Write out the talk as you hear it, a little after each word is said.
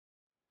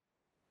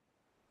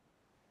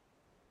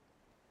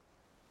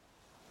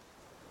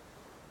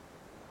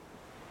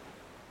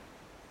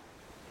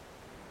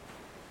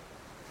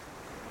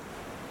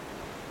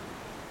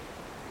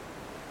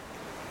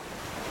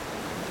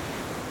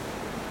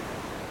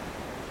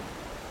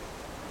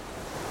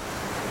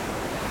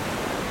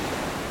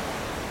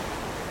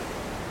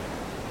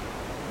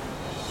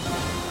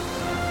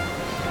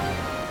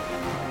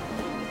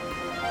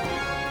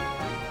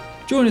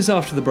Join us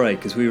after the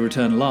break as we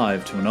return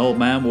live to an old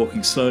man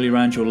walking slowly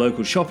around your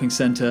local shopping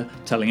centre,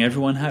 telling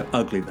everyone how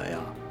ugly they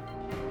are.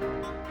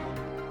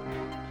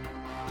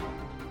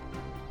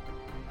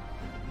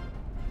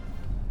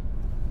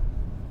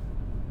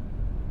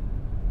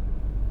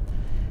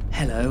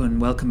 Hello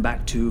and welcome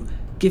back to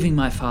Giving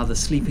My Father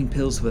Sleeping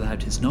Pills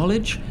Without His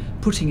Knowledge,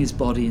 Putting His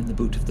Body in the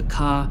Boot of the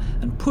Car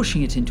and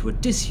Pushing It into a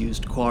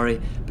Disused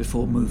Quarry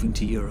Before Moving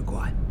to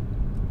Uruguay.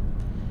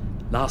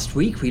 Last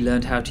week we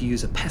learned how to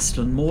use a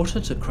pestle and mortar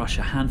to crush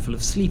a handful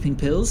of sleeping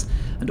pills,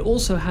 and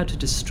also how to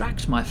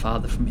distract my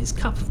father from his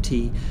cup of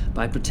tea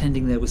by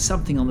pretending there was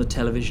something on the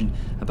television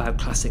about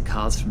classic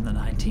cars from the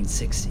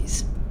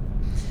 1960s.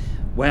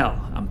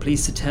 Well, I'm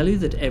pleased to tell you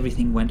that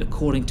everything went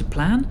according to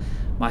plan.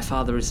 My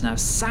father is now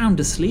sound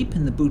asleep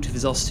in the boot of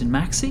his Austin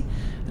Maxi,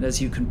 and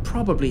as you can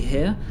probably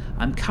hear,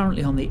 I'm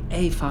currently on the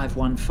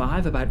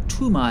A515 about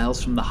 2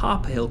 miles from the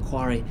Harper Hill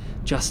Quarry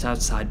just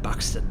outside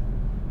Buxton.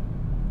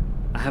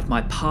 I have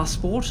my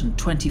passport and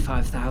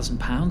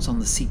 £25,000 on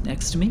the seat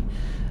next to me,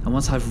 and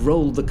once I've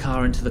rolled the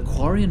car into the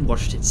quarry and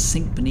watched it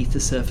sink beneath the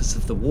surface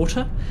of the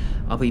water,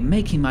 I'll be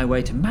making my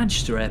way to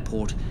Manchester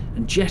Airport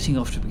and jetting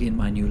off to begin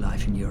my new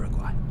life in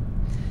Uruguay.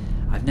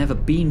 I've never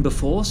been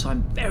before, so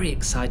I'm very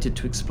excited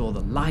to explore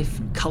the life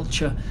and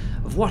culture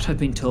of what I've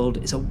been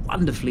told is a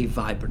wonderfully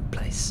vibrant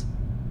place.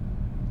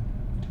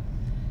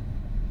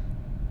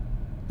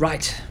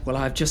 Right, well,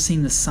 I've just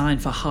seen the sign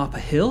for Harper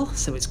Hill,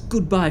 so it's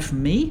goodbye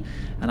from me,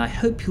 and I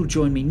hope you'll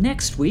join me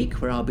next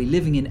week, where I'll be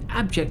living in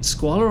abject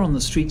squalor on the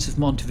streets of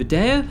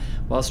Montevideo,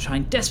 whilst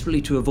trying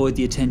desperately to avoid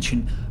the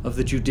attention of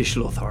the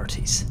judicial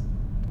authorities.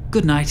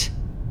 Good night.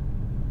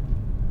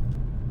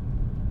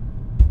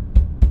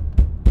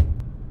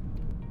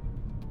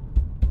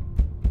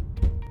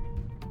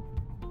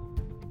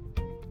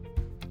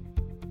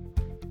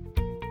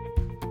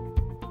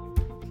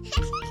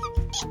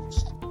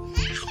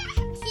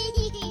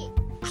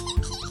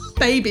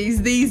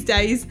 Babies these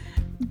days,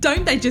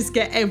 don't they just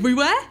get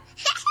everywhere?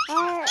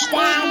 Ever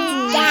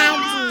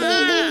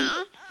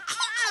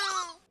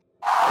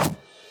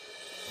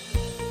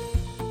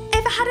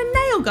had a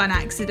nail gun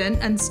accident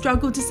and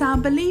struggled to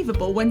sound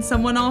believable when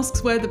someone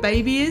asks where the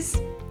baby is?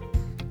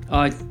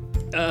 Did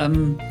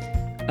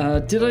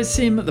I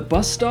see him at the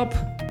bus stop?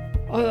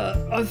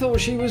 I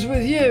thought she was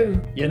with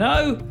you. You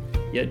know,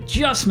 you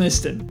just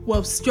missed him.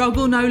 Well,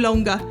 struggle no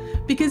longer,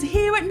 because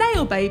here at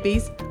Nail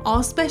Babies,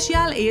 our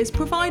speciality is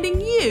providing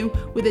you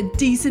with a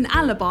decent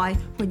alibi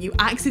when you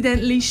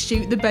accidentally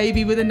shoot the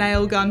baby with a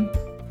nail gun.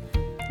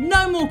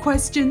 No more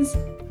questions,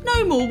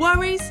 no more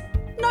worries,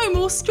 no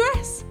more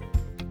stress.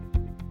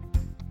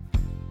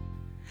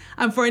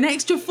 And for an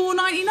extra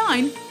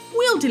 $4.99,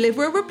 we'll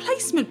deliver a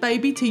replacement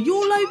baby to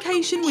your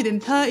location within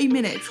 30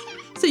 minutes,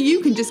 so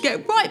you can just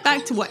get right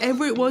back to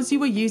whatever it was you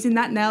were using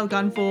that nail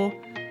gun for.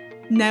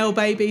 Nail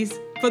Babies,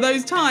 for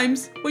those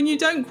times when you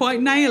don't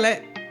quite nail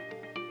it.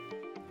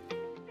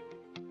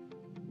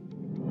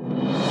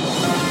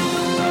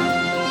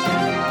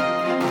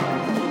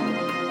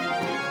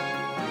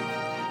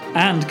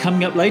 And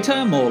coming up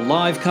later, more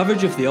live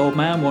coverage of the old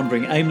man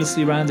wandering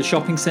aimlessly around the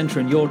shopping centre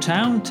in your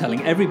town,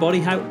 telling everybody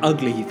how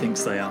ugly he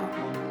thinks they are.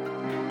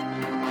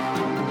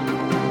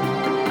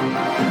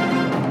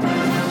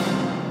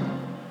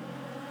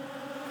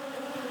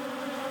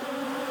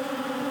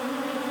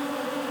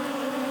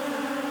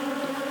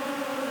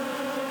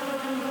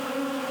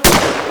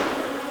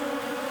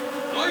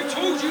 I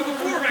told you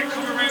before about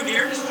coming around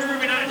here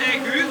disturbing that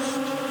there goods.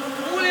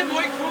 All them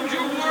microphones,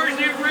 your wires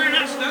and everywhere and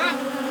that stuff.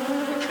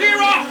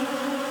 Clear off!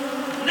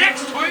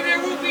 Next time there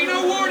won't be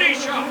no warning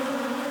shot!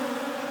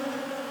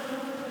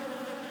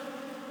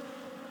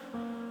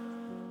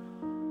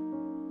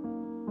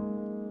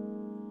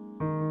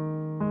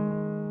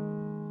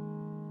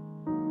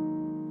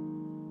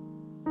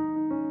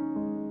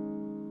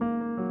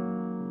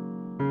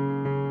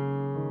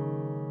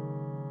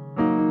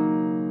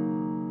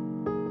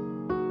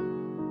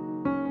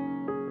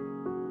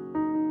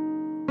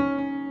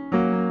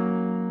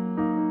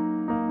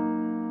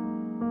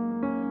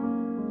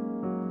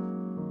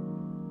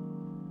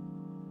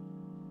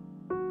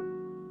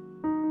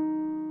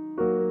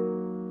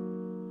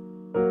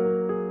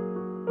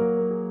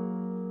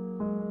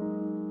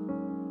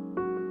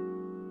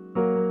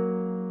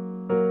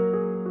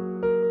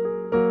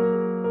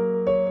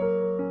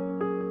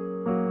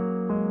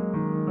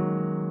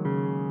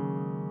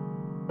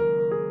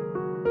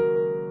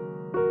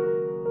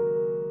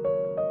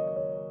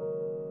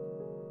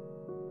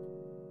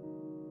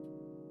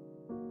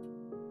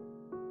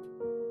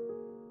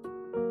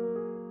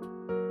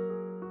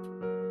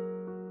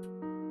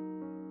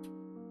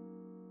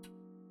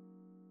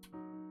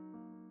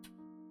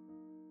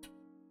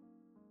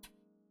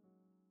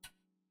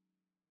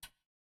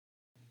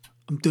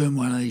 I'm doing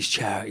one of these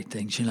charity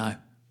things, you know, a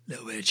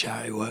little bit of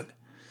charity work.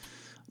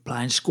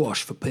 Playing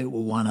squash for people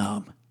with one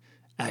arm.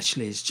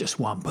 Actually, it's just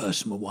one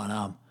person with one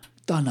arm.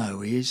 Don't know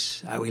who he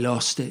is, how he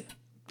lost it.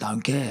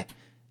 Don't care.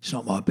 It's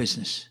not my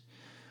business.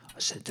 I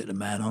said to the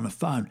man on the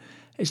phone,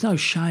 there's no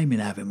shame in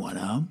having one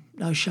arm.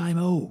 No shame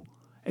at all.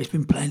 There's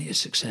been plenty of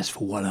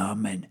successful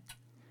one-armed men.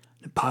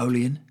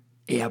 Napoleon,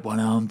 he had one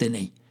arm, didn't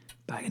he?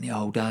 Back in the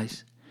old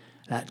days.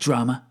 That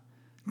drummer,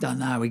 don't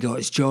know how he got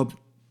his job,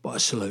 but I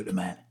salute the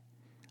man.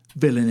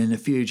 Villain in The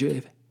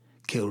Fugitive,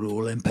 killed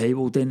all them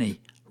people, didn't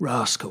he?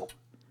 Rascal.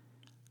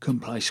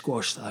 Couldn't play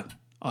squash though.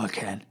 I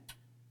can.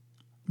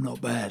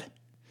 Not bad.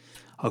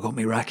 I got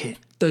me racket,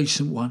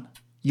 decent one.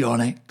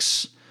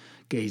 Yonex.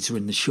 Geezer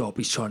in the shop,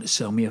 he's trying to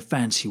sell me a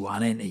fancy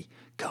one, ain't he?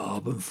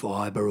 Carbon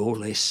fibre, all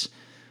this.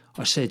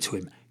 I said to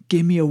him,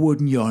 give me a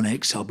wooden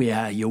Yonex, I'll be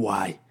out of your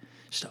way.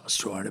 Starts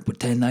trying to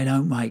pretend they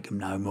don't make them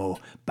no more,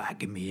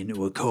 backing me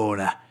into a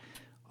corner.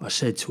 I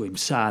said to him,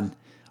 son,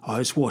 I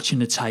was watching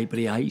the tape of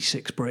the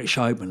 86 British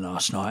Open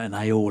last night and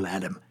they all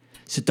had them.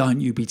 So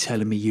don't you be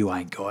telling me you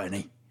ain't got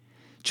any.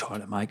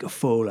 Trying to make a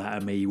fool out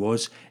of me he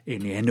was.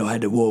 In the end I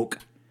had to walk.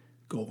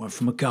 Got one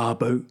from a car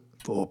boot,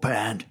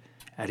 £4.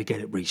 Had to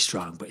get it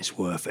restrung, but it's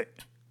worth it.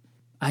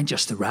 Ain't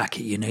just the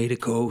racket you need, of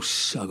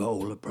course. I got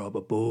all the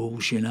proper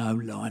balls,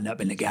 lined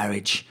up in the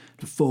garage.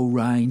 The full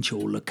range,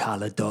 all the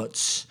colour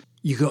dots.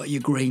 You got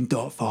your green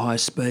dot for high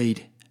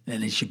speed,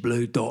 then there's your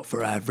blue dot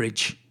for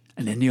average,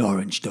 and then the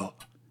orange dot.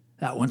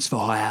 That one's for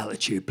high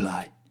altitude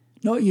play.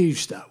 Not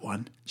used, that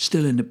one.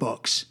 Still in the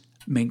box.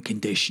 Mint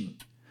condition.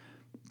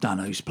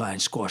 Dunno who's playing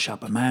squash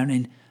up a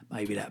mountain.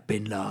 Maybe that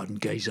Bin Laden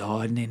geezer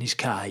hiding in his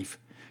cave.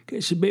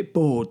 Gets a bit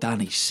bored,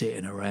 doesn't he,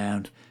 sitting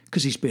around?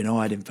 Because he's been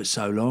hiding for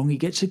so long, he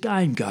gets a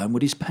game going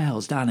with his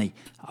pals, doesn't he?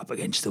 Up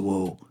against the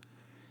wall.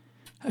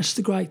 That's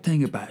the great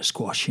thing about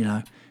squash,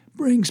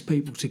 Brings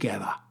people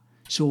together.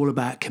 It's all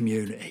about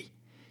community.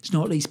 It's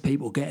not these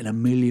people getting £1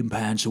 million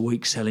a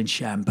week selling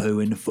shampoo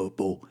in the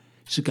football.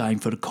 It's a game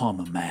for the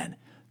common man.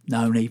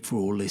 No need for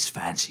all this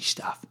fancy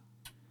stuff.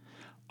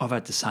 I've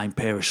had the same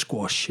pair of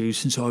squash shoes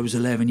since I was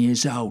 11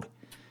 years old.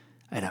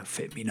 They don't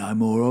fit me no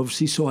more,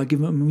 obviously, so I give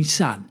them to my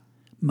son,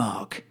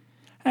 Mark.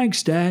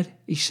 Thanks, Dad,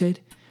 he said.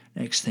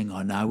 Next thing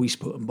I know, he's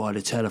put them by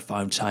the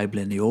telephone table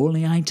in the hall and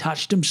he ain't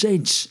touched them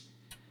since.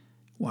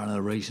 One of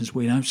the reasons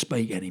we don't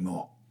speak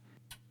anymore.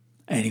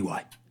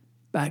 Anyway,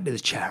 back to the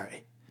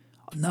charity.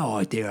 I've no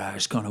idea how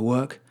it's going to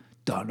work.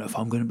 Don't know if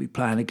I'm going to be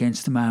playing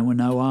against the man with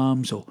no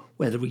arms or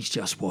whether he's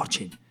just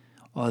watching.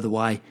 Either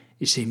way,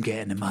 it's him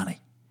getting the money.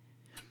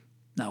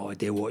 No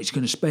idea what he's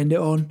going to spend it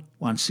on.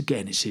 Once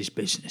again, it's his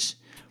business.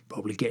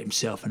 Probably get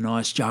himself a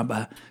nice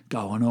jumper,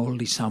 go on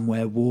holiday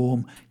somewhere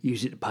warm,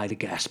 use it to pay the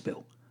gas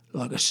bill.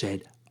 Like I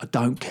said, I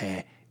don't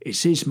care.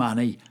 It's his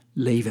money.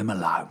 Leave him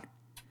alone.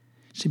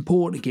 It's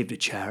important to give to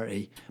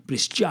charity, but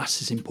it's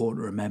just as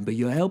important to remember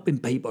you're helping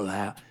people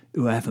out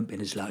who haven't been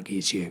as lucky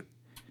as you.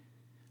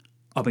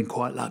 I've been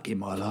quite lucky in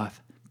my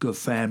life. Good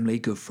family,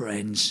 good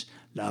friends,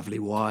 lovely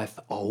wife,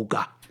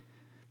 Olga.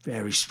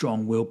 Very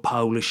strong-willed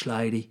Polish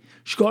lady.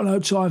 She's got no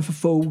time for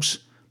fools.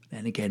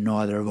 Then again,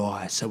 neither have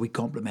I, so we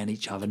complement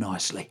each other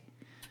nicely.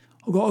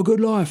 I've got a good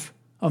life.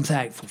 I'm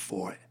thankful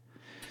for it.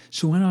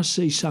 So when I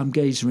see some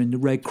geezer in the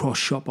Red Cross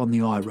shop on the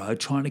high road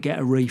trying to get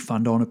a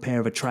refund on a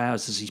pair of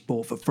trousers he's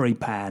bought for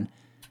 £3,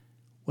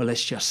 well,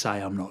 let's just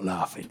say I'm not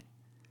laughing.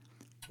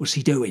 What's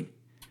he doing?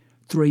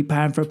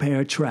 £3 for a pair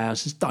of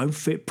trousers, don't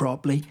fit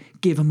properly,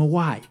 give them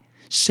away.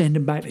 Send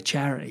them back to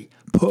charity.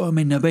 Put them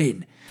in the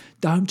bin.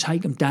 Don't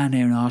take them down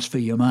there and ask for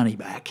your money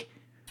back.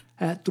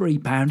 That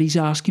 £3 he's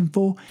asking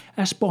for,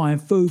 that's buying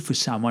food for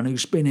someone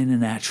who's been in a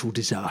natural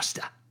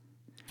disaster.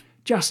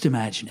 Just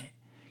imagine it.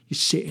 You're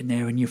sitting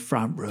there in your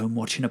front room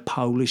watching a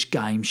Polish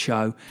game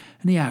show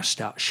and the house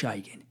starts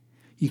shaking.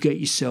 You get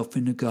yourself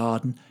in the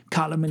garden. A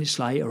couple of minutes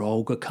later,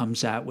 Olga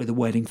comes out with the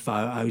wedding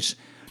photos.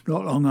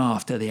 Not long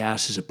after, the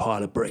house is a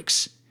pile of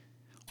bricks.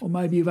 Or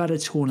maybe you've had a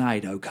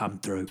tornado come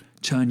through,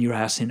 turn your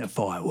house into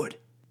firewood.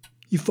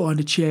 You find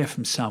a chair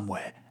from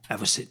somewhere,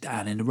 have a sit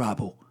down in the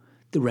rubble.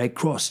 The Red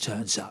Cross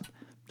turns up.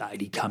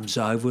 Lady comes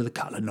over with a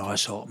couple of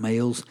nice hot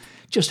meals,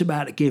 just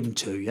about to give them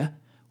to you,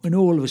 when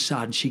all of a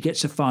sudden she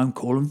gets a phone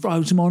call and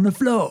throws them on the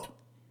floor.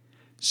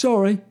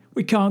 Sorry,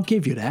 we can't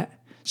give you that.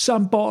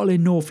 Some bottle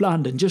in North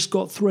London just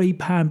got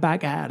 £3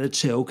 back out of the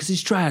till because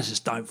his trousers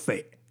don't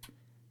fit.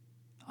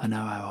 I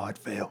know how I'd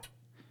feel.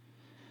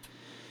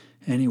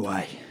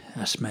 Anyway,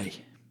 that's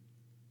me.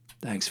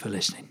 Thanks for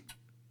listening.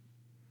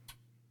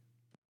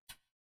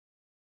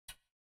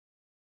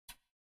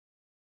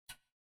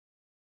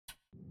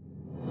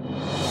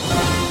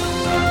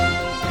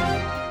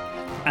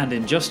 And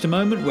in just a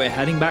moment, we're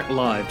heading back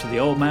live to the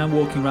old man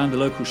walking around the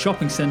local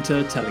shopping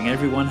centre telling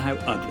everyone how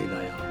ugly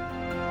they are.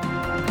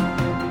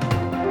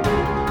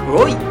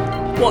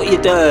 Right, what are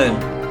you doing?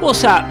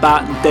 What's that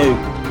button do?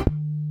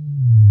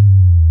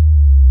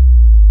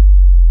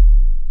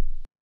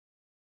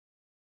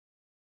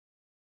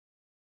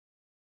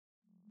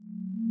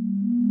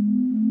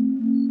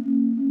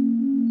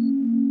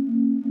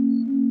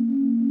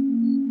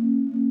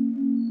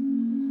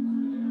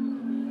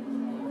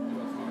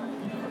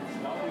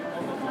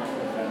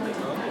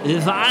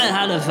 If I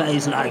had a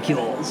face like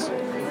yours,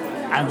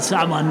 and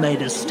someone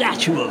made a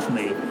statue of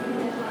me,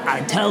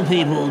 I'd tell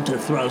people to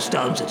throw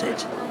stones at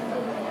it.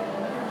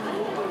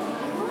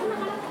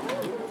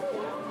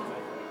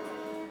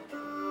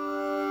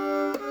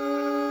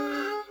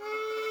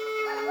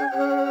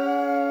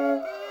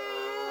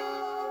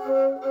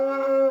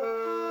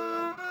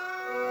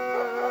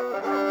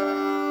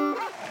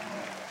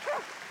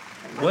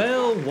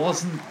 Well,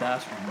 wasn't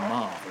that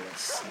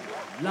marvellous?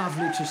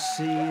 Lovely to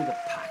see the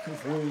pack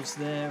of wolves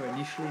there,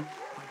 initially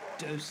quite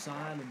docile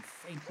and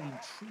faintly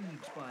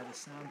intrigued by the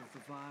sound of the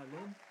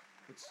violin,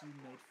 but soon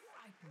made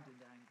frightened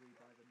and angry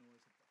by the